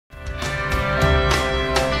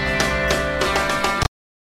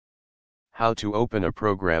How to open a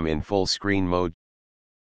program in full screen mode.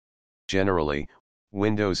 Generally,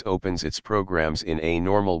 Windows opens its programs in a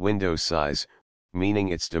normal window size, meaning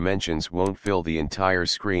its dimensions won't fill the entire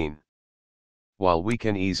screen. While we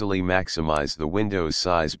can easily maximize the Windows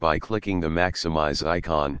size by clicking the maximize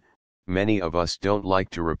icon, many of us don't like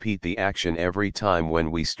to repeat the action every time when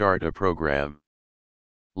we start a program.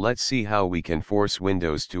 Let's see how we can force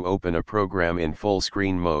Windows to open a program in full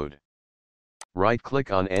screen mode.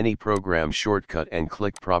 Right-click on any program shortcut and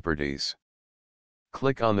click Properties.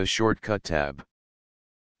 Click on the Shortcut tab.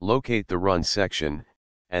 Locate the Run section,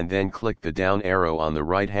 and then click the down arrow on the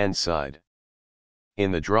right-hand side.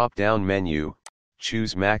 In the drop-down menu,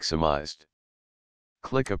 choose Maximized.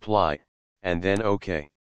 Click Apply, and then OK.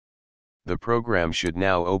 The program should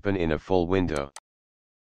now open in a full window.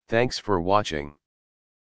 Thanks for watching.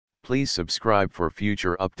 Please subscribe for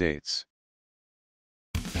future updates.